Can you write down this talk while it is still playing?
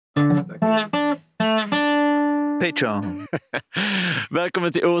Patreon.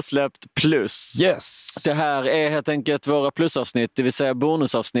 Välkommen till Osläppt Plus. Yes. Det här är helt enkelt våra plusavsnitt, det vill säga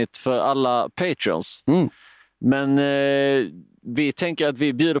bonusavsnitt för alla Patreons. Men vi tänker att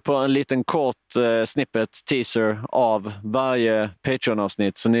vi bjuder på en liten kort snippet, teaser av varje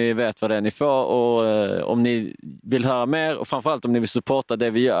Patreon-avsnitt så ni vet vad det är ni får och om ni vill höra mer och framförallt om ni vill supporta det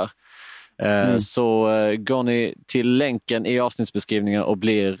vi gör. Så går ni till länken i avsnittsbeskrivningen och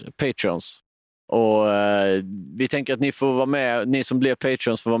blir Patreons. Och vi tänker att ni får vara med, ni som blir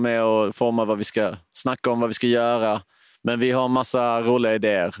Patreons får vara med och forma vad vi ska snacka om, vad vi ska göra. Men vi har massa roliga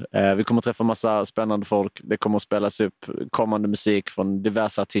idéer. Vi kommer träffa massa spännande folk. Det kommer att spelas upp kommande musik från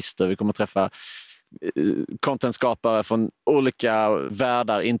diverse artister. Vi kommer träffa contentskapare från olika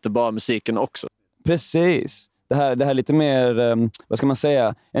världar, inte bara musiken också. Precis. Det här är lite mer, vad ska man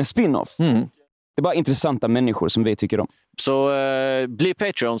säga, en spin-off. Det är bara intressanta människor som vi tycker om. Så bli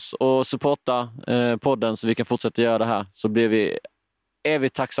Patreons och supporta podden så vi kan fortsätta göra det här. Så blir vi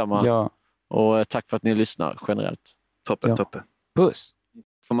evigt tacksamma. Ja. Och tack för att ni lyssnar generellt. Toppen. Puss.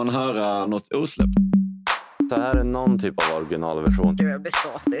 Får man höra något osläppt? Så här är någon typ av originalversion. Gud, jag blir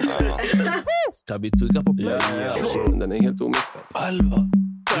såsig. Ska vi trycka på play? Den är helt omixad. Allvar.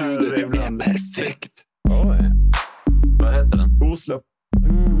 Ljudet är perfekt. Vad heter den? Osläppt.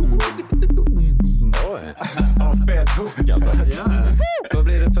 Fet hook alltså. Vad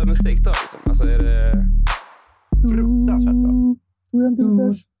blir det för musik då liksom? Alltså är det fruktansvärt bra.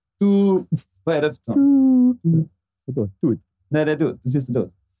 Vad är det för ton? Nej, det är du. Det sista du.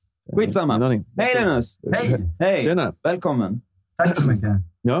 Skitsamma. Hej Dennis! Hej! Tjena! Välkommen! Tack så mycket.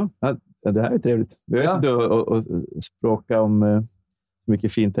 Ja, det här är trevligt. Vi har ju suttit och språkat om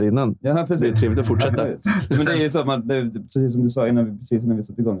mycket fint här innan. Ja, precis. Det är trevligt att fortsätta. Men det är ju så, precis som du sa precis innan vi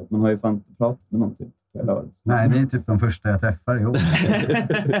satte igång, att man har ju fan inte pratat med någon typ hela året. Nej, det är typ de första jag träffar i år.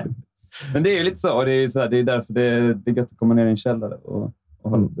 Men det är ju lite så, och det är ju så här, det är därför det är gött att komma ner i en källare och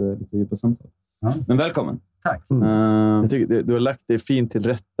ha lite djupa samtal. Ja. Men välkommen. Tack. Jag tycker du har lagt dig fint till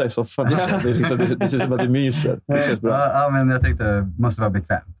rätta i soffan. Det ser som att du myser. Det känns bra. Ja, men jag tänkte det måste vara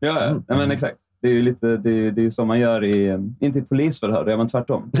bekvämt. Ja, men exakt. Det är ju lite, det är som man gör inte i polisförhör, det gör man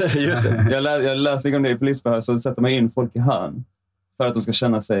tvärtom. Just det. Jag läste mycket om det i polisförhör, så sätter man in folk i hörn för att de ska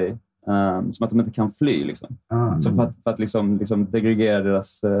känna sig som att de inte kan fly liksom. Så för att liksom degregera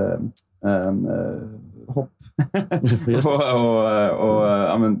deras hopp. Det är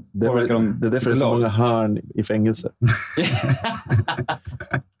därför det är så många hörn i fängelse.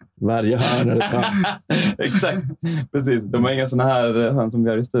 Varje hörn är ett hörn. Exakt, precis. De har inga såna här hörn som vi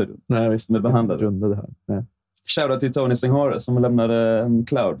har i studion. Nej, visst. Med behandlade. Rundade här. Nej. Shoutout till Tony Senghore som lämnade en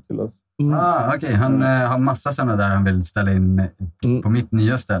cloud till oss. Okej. Han har massa sådana där han vill ställa in på mitt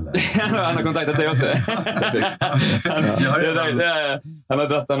nya ställe. Han har kontaktat dig också.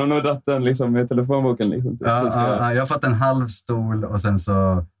 Han har nog dratt den liksom med telefonboken. Liksom, jag har fått en halv stol och sen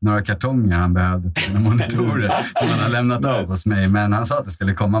så några kartonger han behövde till sina monitorer som han har lämnat av hos mig. Men han sa att det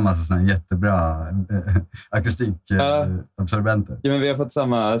skulle komma en massa sådana jättebra akustikabsorbenter. Ja, men vi har fått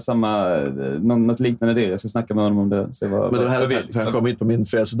något liknande det. Jag ska snacka med honom om det. Se vad, men det här vill. Han kom hit på min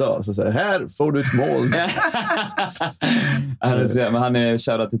födelsedag så säger här får du ett mål. Men han är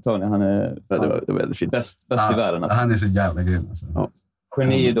shoutout till Tony. Han är det var väldigt fint. Bäst i världen. Alltså. Han är så jävla grym. Alltså. Ja.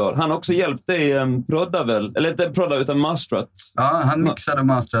 Geniidol. Han har också hjälpt dig prodda väl? Eller inte prodda utan masterat. Ja, han mixade och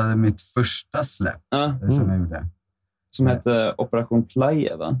masterade mitt första släpp som jag gjorde. Som hette Operation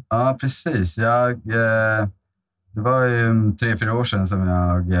Playa, va? Ja, precis. Det var ju 3-4 år sedan som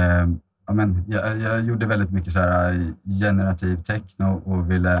jag gjorde väldigt mycket så här generativ techno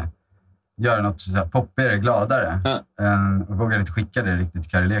och ville göra något så här poppigare, gladare. Och vågade inte skicka det riktigt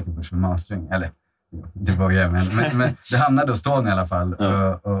till Kari Lekebusch för mastering. Eller, det vågade jag, men det hamnade hos Tony i alla fall.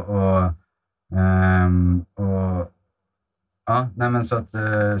 Så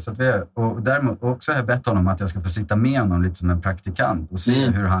att vi och däremot också har jag bett honom att jag ska få sitta med honom lite som en praktikant och se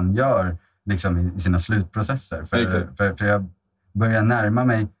hur han gör liksom i sina slutprocesser. För jag börjar närma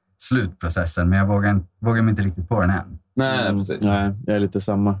mig slutprocessen, men jag vågar mig inte riktigt på den än. Nej, precis. Nej, jag är lite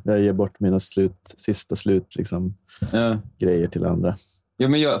samma. Jag ger bort mina sista liksom, grejer till andra. Ja,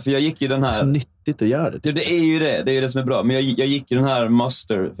 men jag gick ju den här... Så nyttigt att göra det. Ja, det är ju det. Det är ju det som är bra. Men jag gick ju den här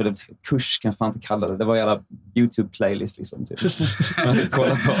master... För det, kurs kan jag fan inte kalla det. Det var jävla YouTube-playlist liksom. Typ. Kolla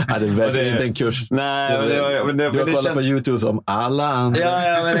på. Ja, det är verkligen inte en kurs. Nej, du har kollat på YouTube som alla andra.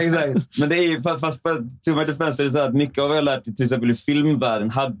 Ja, men exakt. Men det är ju... Fast på Too Defense är det så att mycket av vad jag lärt till exempel i filmvärlden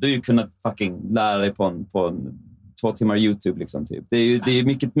hade ju kunnat fucking lära dig på en 2 timmar YouTube liksom typ. Det är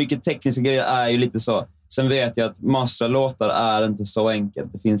mycket tekniska grejer är ju lite så. Sen vet jag att mastera låtar är inte så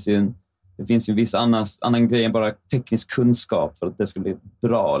enkelt. Det finns ju det finns ju viss annan grej än bara teknisk kunskap för att det ska bli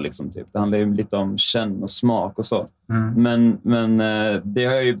bra. Liksom, typ. Det handlar ju lite om känn och smak och så. Men det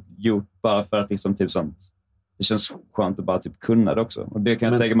har jag ju gjort bara för att liksom, typ sånt. Det känns skönt att bara typ kunna det också. Och det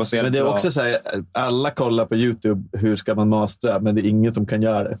kan jag tänka mig att se. Men det är också så här, alla kollar på YouTube hur ska man mastra, men det är ingen som kan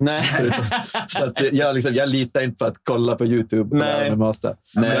göra det. Nej. Så att jag litar inte på att kolla på YouTube och lära mig mastra.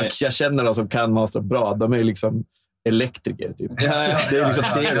 Jag känner de som kan mastra bra. De är liksom elektriker typ. Ja. Det är liksom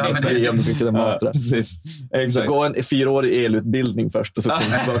det om du ska kunna mastra. Precis. Exakt. Så gå en 4-årig elutbildning först och så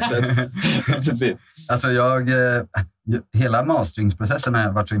kommer jag tillbaka. Precis. Alltså hela masteringsprocessen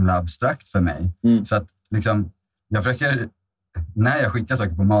har varit så himla abstrakt för mig. Så att liksom, jag försöker, när jag skickar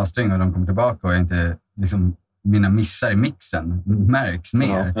saker på mastering och de kommer tillbaka och jag inte, liksom, mina missar i mixen märks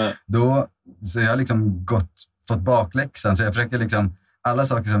mer, då så jag har liksom fått bakläxan. Så jag försöker liksom, alla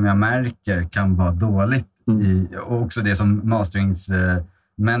saker som jag märker kan vara dåligt och också det som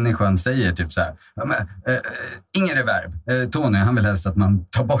masteringsmänniskan säger, typ så här, ingen reverb. Tony, han vill helst att man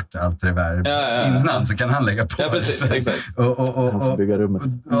tar bort allt reverb innan, så kan han lägga på. Ja, precis, exakt. Han får bygga rummet.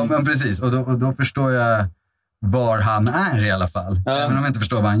 Men precis, och då förstår jag var han är i alla fall. Även om jag inte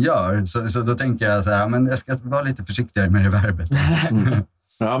förstår vad han gör, så då tänker jag så här, men jag ska vara lite försiktigare med reverbet.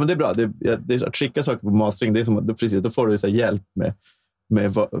 Ja, men det är bra. Det är att skicka saker på mastering, det är som, precis, då får du så här hjälp med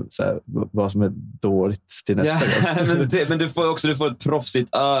vad som är dåligt till nästa gång. Men du får ett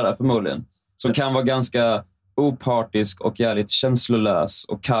proffsigt öra förmodligen. Som kan vara ganska opartisk och jävligt känslolös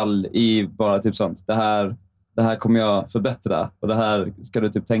och kall i bara typ sånt. Det här kommer jag förbättra och det här ska du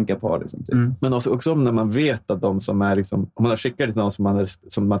typ tänka på. Liksom, typ. Men också när man vet att de som är liksom, om man har skickat till någon som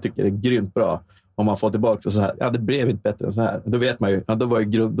man tycker är grymt bra, om man får tillbaka och så här, det blev inte bättre än så här. Då vet man ju,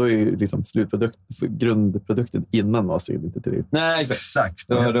 då är ju liksom grundprodukten innan mastering inte till det. Nej, exakt.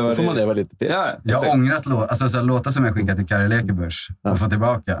 Då får man leva lite till. Ja, jag har ångrat låtar som jag skickat till Kari Lekebörs och fått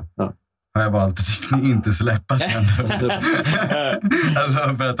tillbaka. Har jag valt att inte släppa sen.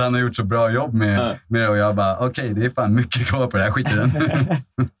 Alltså för att han har gjort så bra jobb med det och jag bara, okej, det är fan mycket kvar på det här, skiter den.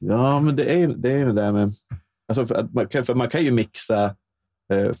 Ja, men det är ju det där med, alltså för man kan ju mixa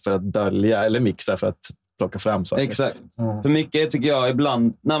för att dölja eller mixa för att plocka fram saker. Exakt. För mycket tycker jag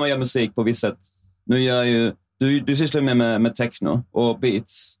ibland när man gör musik på visst sätt. Nu gör ju du sysslar med techno och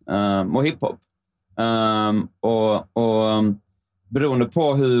beats och hiphop. Och beroende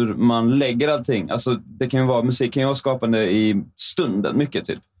på hur man lägger allting. Alltså det kan ju vara, musik kan ju vara skapande i stunden mycket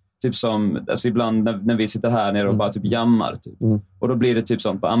typ. Typ som, alltså ibland när vi sitter här nere och bara typ jammar typ. Och då blir det typ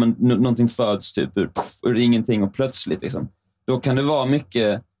sånt, men någonting föds typ ur ingenting och plötsligt liksom. Då kan det vara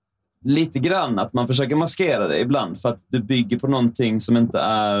mycket, lite grann att man försöker maskera det ibland för att du bygger på någonting som inte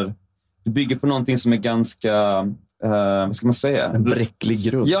är, du bygger på någonting som är ganska, vad ska man säga? En bräcklig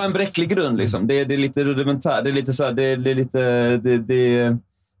grund. Ja, en bräcklig grund liksom. Det är lite rudimentär, det är lite så här, det är lite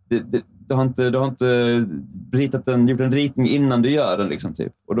du har inte gjort en ritning innan du gör den liksom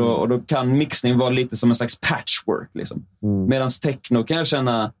typ. Och då kan mixning vara lite som en slags patchwork liksom. Medans techno kan jag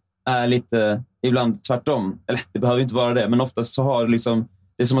känna är lite ibland tvärtom. Eller det behöver inte vara det, men oftast så har liksom,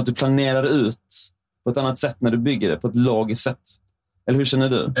 det är som att du planerar ut på ett annat sätt när du bygger det, på ett logiskt sätt. Eller hur känner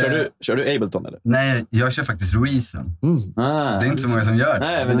du? Kör du Ableton eller? Nej, jag kör faktiskt Reason. Det är inte så många som gör det.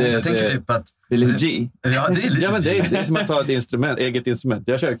 Nej, men jag tänker typ att det är lite G. Ja, det är lite men det är som att ta ett eget instrument.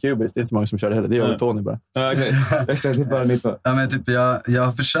 Jag kör Cubase, det är inte så många som kör det heller. Det gör Tony bara. Okej. Exakt, det är bara nytt. Ja, men typ jag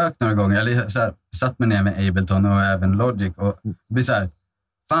har försökt några gånger. Jag så här, satt mig ner med Ableton och även Logic och det blir så här,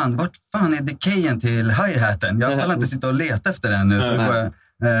 vart fan är decayen till hi-haten? Jag pallar inte sitta och leta efter den nu. Så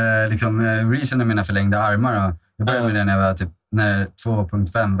Reason är mina förlängda armar. Och jag började med det när jag var typ, när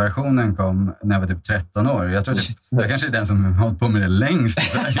 2.5-versionen kom när jag var typ 13 år. Jag tror typ, jag kanske är den som har hållit på med det längst i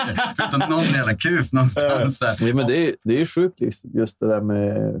Sverige. Förutom någon jävla kuf någonstans. Ja, men det är sjukt just det där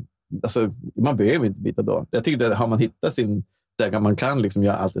med, alltså, man behöver inte byta då. Jag tycker att har man hittat sin, där man kan liksom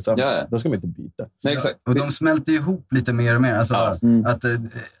göra allt tillsammans, då ska man inte byta. Nej, exakt. Och de smälter ihop lite mer och mer. Alltså,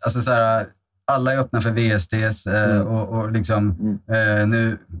 alltså så här, alla är öppna för VSTs och liksom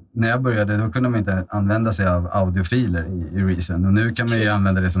nu när jag började då kunde man inte använda sig av audiofiler i Reason och nu kan man ju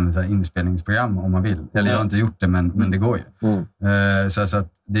använda det som ett inspelningsprogram om man vill. Eller jag har inte gjort det men det går ju. Så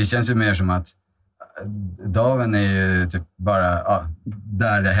att det känns ju mer som att dagen är ju typ bara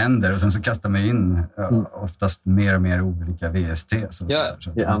där det händer och sen så kastar man in oftast mer och mer olika VSTs och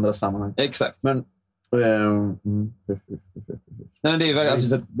så i andra sammanhang. Exakt. Men nej, det är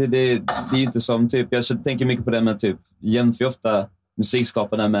alltså, det är inte som typ, jag tänker mycket på det med typ, jämför ofta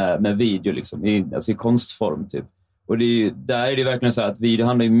musikskaparna med video liksom, i konstform typ. Och där är det verkligen så här att video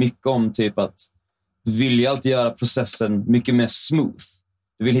handlar ju mycket om typ att du vill ju alltid göra processen mycket mer smooth.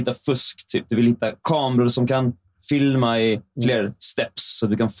 Du vill hitta fusk typ, du vill hitta kameror som kan filma i fler steps så att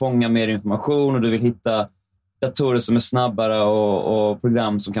du kan fånga mer information och du vill hitta datorer som är snabbare och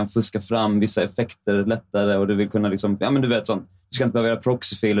program som kan fuska fram vissa effekter lättare och du vill kunna liksom, ja men du vet sånt. Du ska inte behöva göra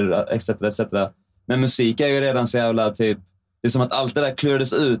proxyfiler etc. Men musik är ju redan så jävla typ, det är som att allt det där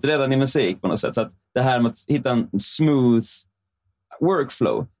klurades ut redan i musik på något sätt. Så att det här med att hitta en smooth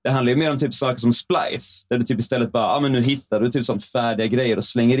workflow, det handlar ju mer om typ saker som splice, där du typ istället bara, men nu hittar du typ sånt färdiga grejer och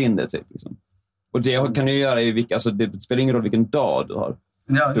slänger in det typ liksom. Och det kan du göra i vilka, alltså det spelar ingen roll vilken dag du har.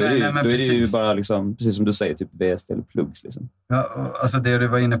 Ja, då är det ju bara liksom, precis som du säger, typ VST eller plugs liksom. Ja, alltså det du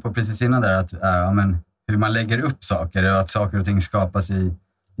var inne på precis innan där, att hur man lägger upp saker och att saker och ting skapas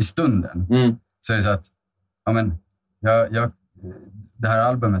i stunden. Så är det så att det här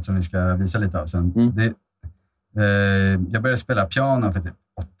albumet som vi ska visa lite av sen, jag började spela piano för typ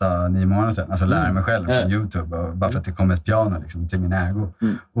 8-9 månader sedan, alltså lära mig själv från YouTube, och bara för att det kom ett piano liksom, till min ägo.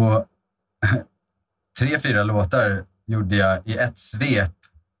 Och 3-4 låtar gjorde jag i ett svep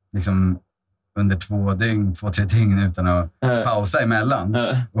liksom under 2-3 dygn utan att pausa emellan.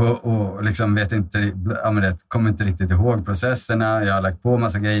 Och liksom kommer inte riktigt ihåg processerna. Jag har lagt på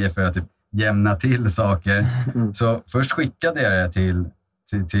massa grejer för att typ jämna till saker. Så först skickade jag det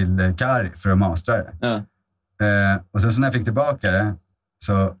till Kari för att mastra det. Och sen så när jag fick tillbaka det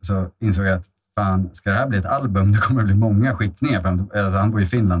så insåg jag att fan, ska det här bli ett album, det kommer det bli många skickningar. Alltså, han bor i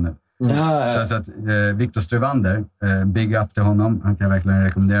Finland nu. Så att Viktor Struvander, big up till honom, han kan jag verkligen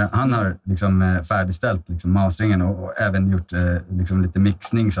rekommendera. Han har liksom färdigställt liksom masteringen och även gjort liksom lite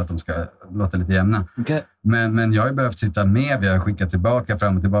mixning så att de ska låta lite jämna. Men jag har ju behövt sitta med, vi har skickat tillbaka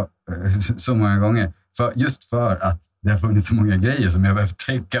fram och tillbaka så många gånger, just för att det har funnits så många grejer som jag behövt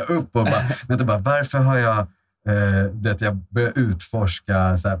täcka upp och bara varför har jag jag börjar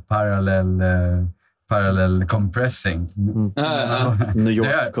utforska så här parallell compressing. New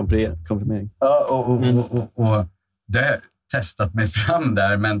York komprimering. Ja, och det har jag testat mig fram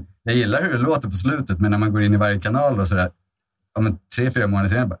där, men jag gillar hur det låter på slutet, men när man går in i varje kanal och sådär, 3-4 månader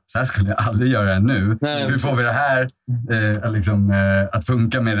senare, så här skulle jag aldrig göra det nu. Hur får vi det här att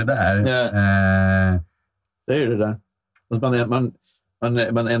funka med det där? Det är ju det där.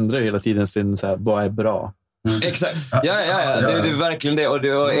 Man ändrar hela tiden sin så här, vad är bra? Exakt. Ja. Det är verkligen det.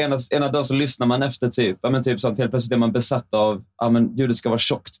 Och ena dagen så lyssnar man efter typ sånt, helt plötsligt är man besatt av ljudet ska vara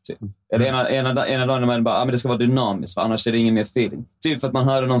tjockt typ. Eller ena dagen är man bara det ska vara dynamiskt, för annars är det ingen mer feeling. Typ för att man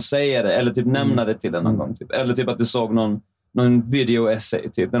hörde någon säga det eller typ nämna det till en någon gång typ. Eller typ att du såg någon video-essay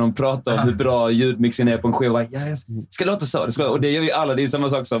typ, när de pratar om hur bra ljudmixen är på en skiva. Jag ska låta så. Och det gör vi alla. Det är samma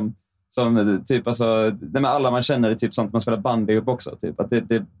sak som typ alltså, med alla man känner det typ sånt man spelar band ihop också typ, att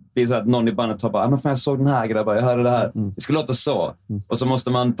det blir så att någon i bandet tar bara men fan, jag såg den här grabbar, jag hörde det här, det ska låta så, och så måste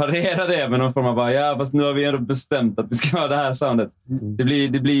man parera det med någon form av bara fast nu har vi ändå bestämt att vi ska ha det här soundet. Det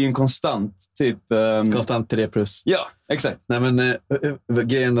blir ju en konstant typ konstant 3+. Ja, exakt. Nej men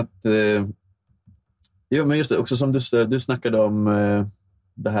grejen att men just det, också som du snackade om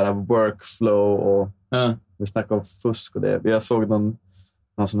det här workflow och vi snackade om fusk och det. Jag såg någon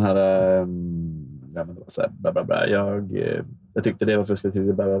sån här det var så här bla bla bla. Jag tyckte det var fuskigt,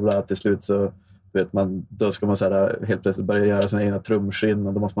 till bla bla bla. Till slut så vet man, då ska man så här helt plötsligt börja göra sina egna trumskinn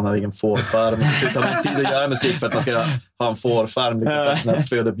och då måste man ha egen fårfarm. Det tar man tid att göra musik för att man ska ha en fårfarm liksom, för att kunna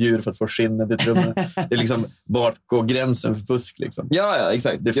föda upp djur för att få skinnet i trummen. Det är liksom, vart går gränsen för fusk liksom? Ja,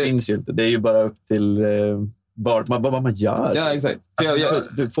 exakt. Det finns ju inte. Det är ju bara upp till vad man gör. Ja, exakt. Alltså,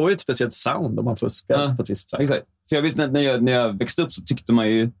 du får ju ett speciellt sound om man fuskar på ett visst sätt. Exakt. För jag visste att när jag växte upp så tyckte man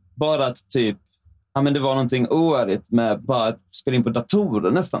ju bara att typ men det var någonting oärligt med bara att spela in på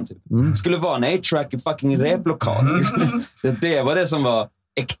datorer nästan typ. Det skulle vara en 8-track i fucking replokal. Det var det som var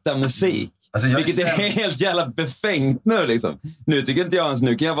äkta musik. Alltså, vilket är helt jävla befängt nu liksom. Nu tycker inte jag ens,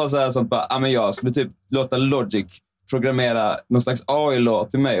 nu kan jag vara så här sånt bara, men jag skulle typ låta Logic programmera någon slags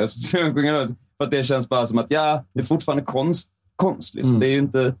AI-låt till mig och så sjunger jag, för att det känns bara som att det är fortfarande konst liksom. Det är ju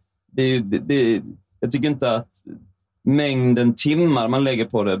inte jag tycker inte att mängden timmar man lägger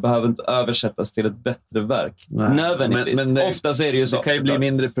på det behöver inte översättas till ett bättre verk. Nej. Nödvändigtvis. Men oftast är det ju så. Det kan ju bli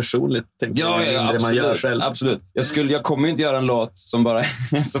mindre personligt, tänker jag. Mindre absolut, man gör själv. Absolut. Jag kommer ju inte göra en låt som bara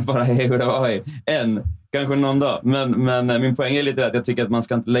är hur det var än. Kanske någon dag. Men min poäng är lite att jag tycker att man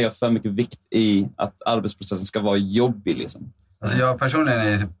ska inte lägga för mycket vikt i att arbetsprocessen ska vara jobbig. Liksom. Alltså jag personligen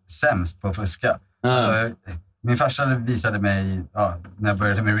är sämst på att fuska. Alltså, min farsa visade mig när jag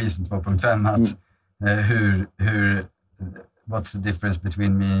började med Reason 2.5 att What's the difference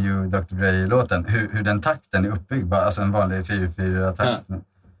between me and you, Dr. Dre-låten, hur den takten är uppbyggd, alltså en vanlig 4/4-takt.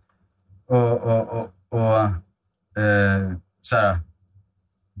 Så här,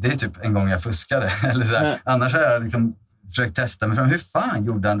 det är typ en gång jag fuskade eller så här. Annars har jag liksom försökt testa mig fram. Hur fan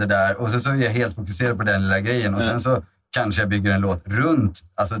gjorde han det där? Och så är jag helt fokuserad på den lilla grejen. Och sen så kanske jag bygger en låt runt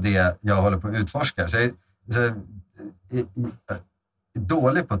alltså det jag håller på att utforska. Så jag är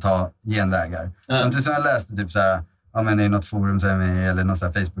dålig på att ta genvägar. Samtidigt som jag läste typ så här, ja, men i något forum så eller någon så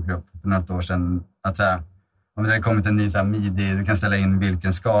här Facebookgrupp för något år sedan, att så här, om det har kommit en ny så här midi, du kan ställa in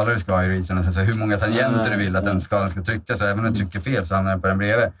vilken skala du ska ha i reason, och så hur många tangenter du vill att den skalan ska trycka, så även om du trycker fel så hamnar den på den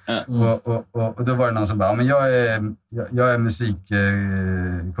bredvid. Och då var det någon som bara, ja, men jag är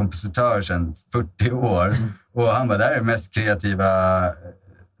musikkompositör sedan 40 år. Och han bara, det här är det mest kreativa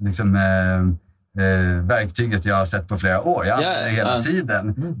liksom, verktyget jag har sett på flera år. Jag använder det hela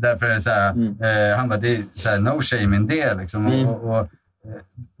tiden. Därför är det så här, han bara, det är så här, no shame in det liksom. Och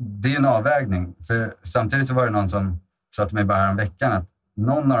det är en avvägning. För samtidigt så var det någon som sa till mig bara här om veckan att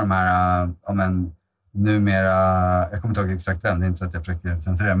någon av de här, numera, jag kommer inte ihåg exakt vem, det är inte så att jag försöker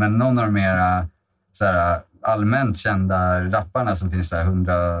censurera, men någon av de mera så här, allmänt kända rapparna som finns så här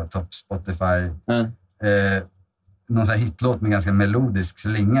 100 topp Spotify, någon sån här hitlåt med ganska melodisk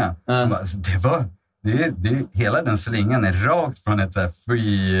slinga. Bara, hela den slingan är rakt från ett så här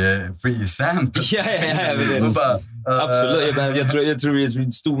free sample. Absolut. Jag tror det är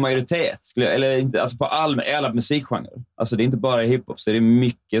en stor majoritet. Eller inte, alltså på alla musikgenrer. Alltså det är inte bara hiphop, så det är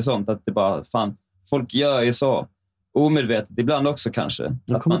mycket sånt att det bara, fan, folk gör ju så. Omedvetet, ibland också kanske.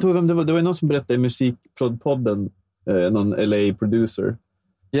 Jag kommer inte ihåg vem det var. Det var någon som berättade i Musikprodpodden, någon LA-producer.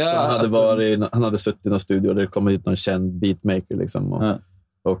 Ja, han hade suttit i någon studio där det kom hit någon känd beatmaker liksom,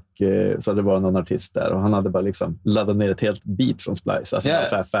 och så hade det varit någon artist där och han hade bara liksom laddat ner ett helt beat från Splice, alltså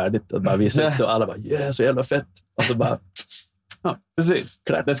bara färdigt och bara visat upp det och alla bara så jävla fett, och så bara precis,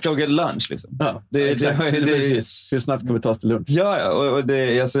 let's go get lunch liksom. Precis. Hur snabbt kan vi ta oss till lunch? Och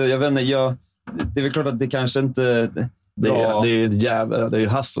det, alltså, jag vet inte, det är väl klart att det kanske inte det är ju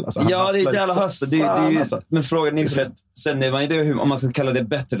hustle alltså. Det är jävla hustle. Alltså. Men frågan är fett. Sen är man ju det, om man ska kalla det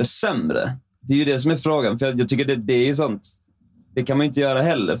bättre eller sämre. Det är ju det som är frågan, för jag tycker det är ju sånt. Det kan man inte göra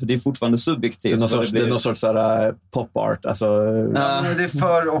heller, för det är fortfarande subjektivt. Det är någon sorts pop art. Alltså, det är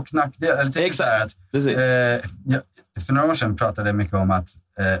för- och nackdel. Eller typ så här att, för några år sedan pratade jag mycket om att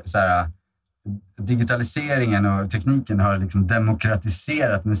så här, digitaliseringen och tekniken har liksom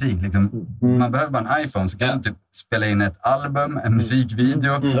demokratiserat musik. Liksom, man behöver bara en iPhone så kan man typ spela in ett album, en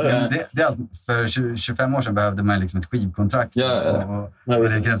musikvideo. Det är allt. För 25 år sedan behövde man liksom ett skivkontrakt och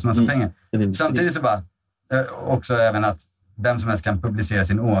det krävs massa pengar. Samtidigt så bara också även att vem som helst kan publicera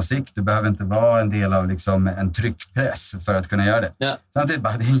sin åsikt. Du behöver inte vara en del av liksom en tryckpress för att kunna göra det. Samtidigt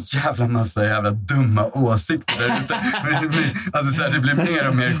bara, det är en jävla massa jävla dumma åsikter där ute. Alltså så här, det blir mer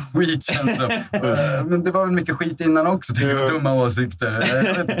och mer skit, känns det. Men det var väl mycket skit innan också, tycker jag, dumma åsikter. Jag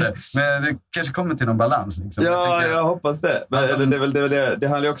vet inte. Men det kanske kommer till någon balans. Liksom. Jag hoppas det. Men alltså, det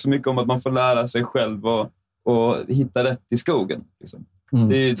handlar ju också mycket om att man får lära sig själv och hitta rätt i skogen. Liksom.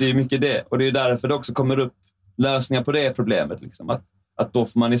 Det är mycket det. Och det är därför det också kommer upp lösningar på det problemet. Liksom. Att då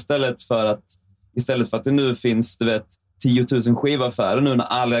får man istället för att det nu finns 10 000 skivaffärer nu när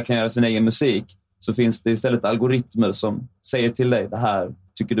alla kan göra sin egen musik, så finns det istället algoritmer som säger till dig, det här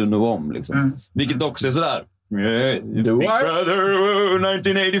tycker du nog om. Liksom. Vilket också är sådär, Big Brother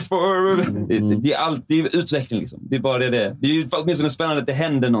 1984. Det är alltid utveckling liksom. Det är bara det. Det är ju åtminstone spännande att det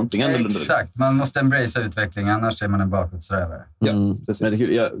händer någonting annorlunda. Exakt, man måste embracea utveckling, annars är man en bakåtsträvare.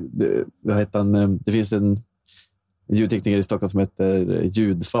 Det finns en ljudtekniker i Stockholm som heter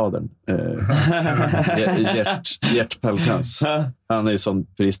Ljudfadern. Gert Palmkrans. Han är ju sån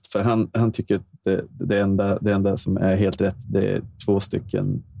purist, för han tycker att det enda som är helt rätt, det är 2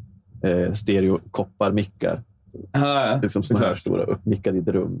 stycken stereo-kopparmickar. Liksom såna här stora uppmickade i ett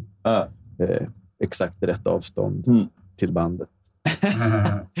rum. Exakt rätt avstånd till bandet.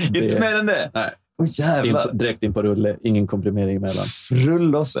 Inte mer än det? Nej. Direkt in på rulle, ingen komprimering emellan.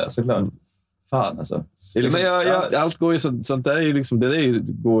 Rull oss, såklart. Fan alltså. Liksom, allt går ju sånt där är ju liksom,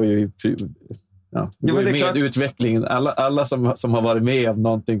 går ju med utvecklingen. Alla som har varit med om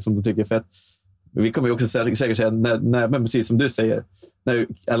någonting som du tycker är fett. Vi kommer ju också säkert säga, men precis som du säger, när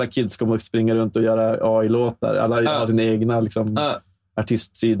alla kids kommer att springa runt och göra AI-låtar, alla har sina egna liksom,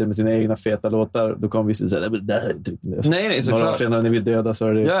 artistsidor med sina egna feta låtar, då kommer vi säga att det här är inte riktigt. Nej, några år senare när vi är döda så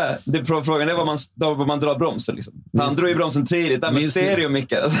är det... Frågan är var man drar bromsen. Liksom. Han drog ju bromsen tidigt, där med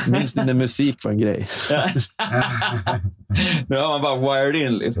stereomickar. Alltså. Minns ni när musik var en grej? Nu har man bara wired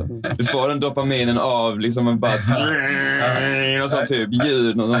in. Liksom. Du får den dopaminen av liksom, man bara... och sånt typ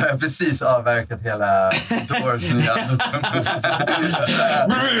ljud. Jag har precis avverkat hela Doors nya album.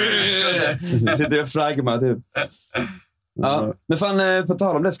 Sitter jag fragma typ. Ja. Men fan, på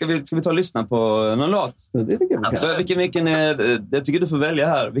tal om det, ska vi ta och lyssna på någon låt? Det tycker jag. Så vilken är, jag tycker du får välja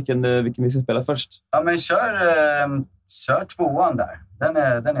här. Vilken vi ska spela först? Ja, men kör 2:an där. Den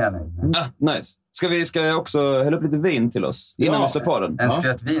är jag nöjd med. Nice. Ska jag också hälla upp lite vin till oss innan vi slår på den? En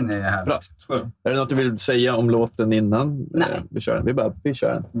skvätt vin är härligt. Bra. Skål. Är det något du vill säga om låten innan? Nej. Vi kör den. Vi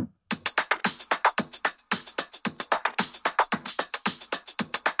kör den.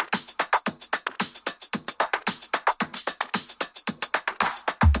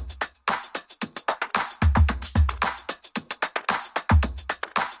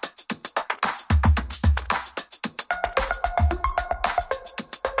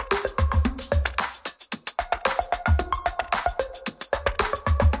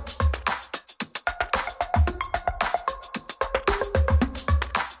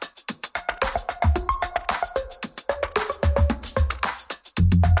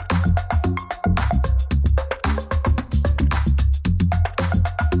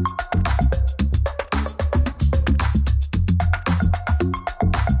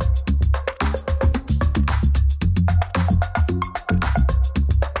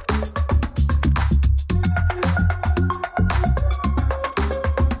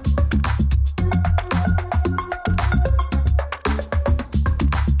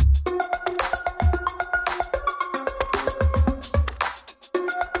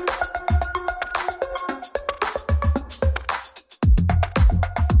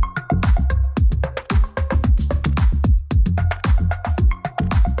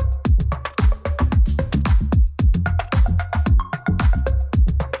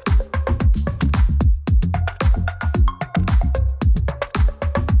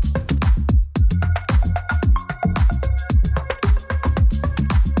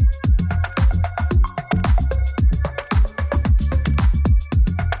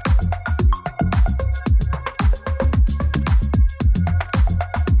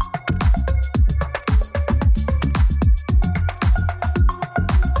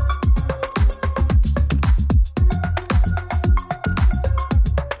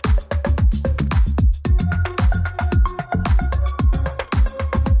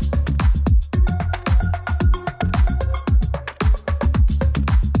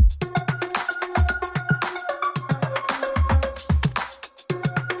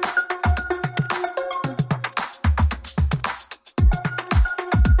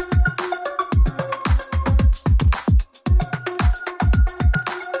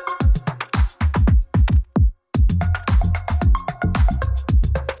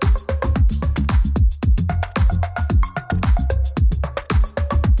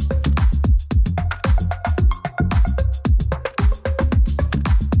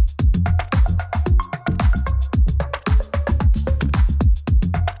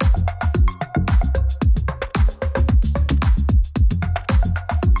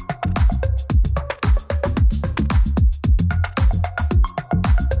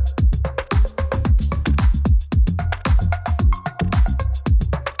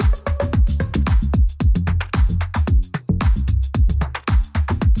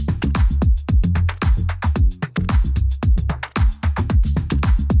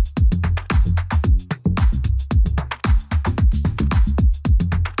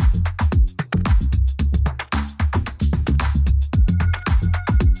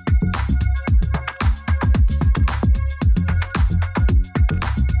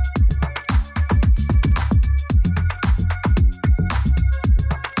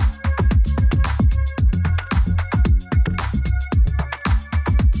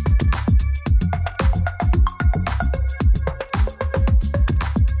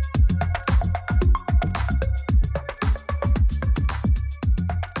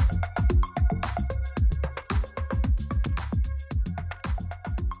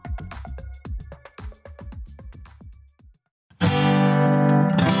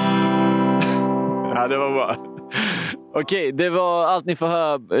 Ja, det var bra. Okej, det var allt ni får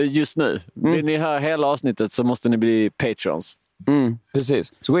höra just nu. Vill ni höra hela avsnittet så måste ni bli patrons.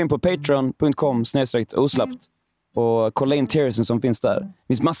 Precis. Så gå in på patreon.com/oslappt och kolla in tiersen som finns där. Det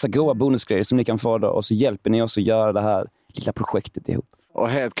finns massa goda bonusgrejer som ni kan få då, och så hjälper ni oss att göra det här lilla projektet ihop. Och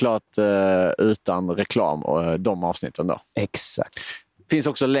helt klart utan reklam och de avsnitten då. Exakt. Finns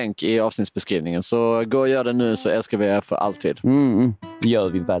också länk i avsnittsbeskrivningen, så gå och gör det nu så älskar vi er för alltid. Det gör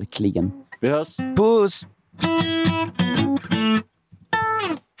vi verkligen. Vi hörs. Puss!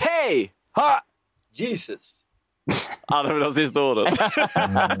 Hej! Ha! Jesus! Ja, det var det sista ordet.